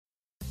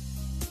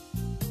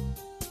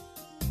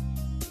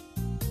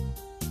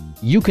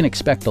You can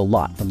expect a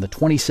lot from the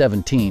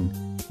 2017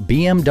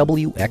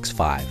 BMW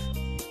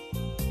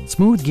X5.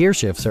 Smooth gear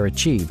shifts are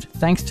achieved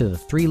thanks to the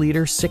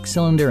 3-liter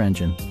 6-cylinder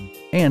engine.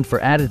 And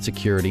for added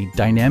security,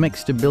 dynamic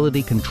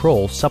stability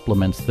control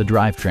supplements the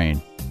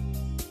drivetrain.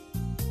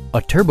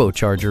 A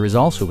turbocharger is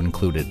also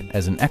included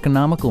as an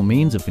economical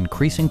means of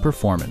increasing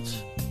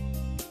performance.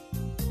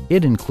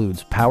 It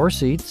includes power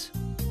seats,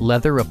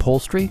 leather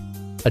upholstery,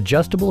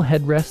 adjustable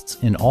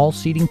headrests in all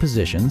seating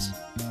positions,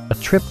 a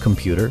trip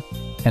computer,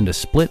 and a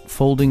split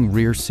folding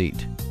rear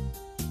seat.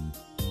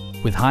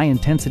 With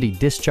high-intensity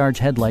discharge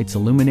headlights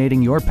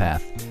illuminating your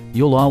path,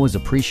 you'll always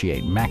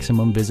appreciate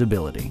maximum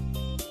visibility.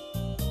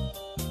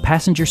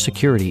 Passenger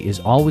security is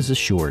always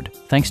assured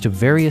thanks to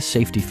various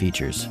safety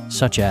features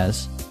such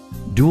as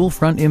dual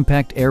front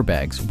impact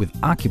airbags with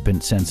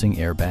occupant sensing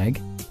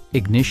airbag,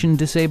 ignition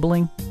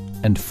disabling,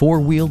 and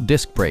 4-wheel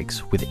disc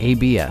brakes with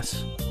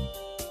ABS.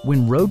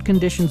 When road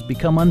conditions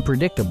become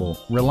unpredictable,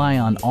 rely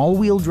on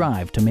all-wheel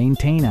drive to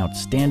maintain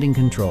outstanding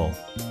control.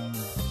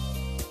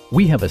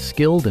 We have a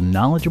skilled and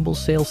knowledgeable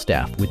sales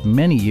staff with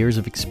many years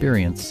of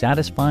experience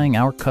satisfying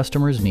our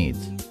customers'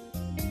 needs.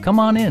 Come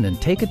on in and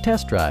take a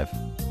test drive.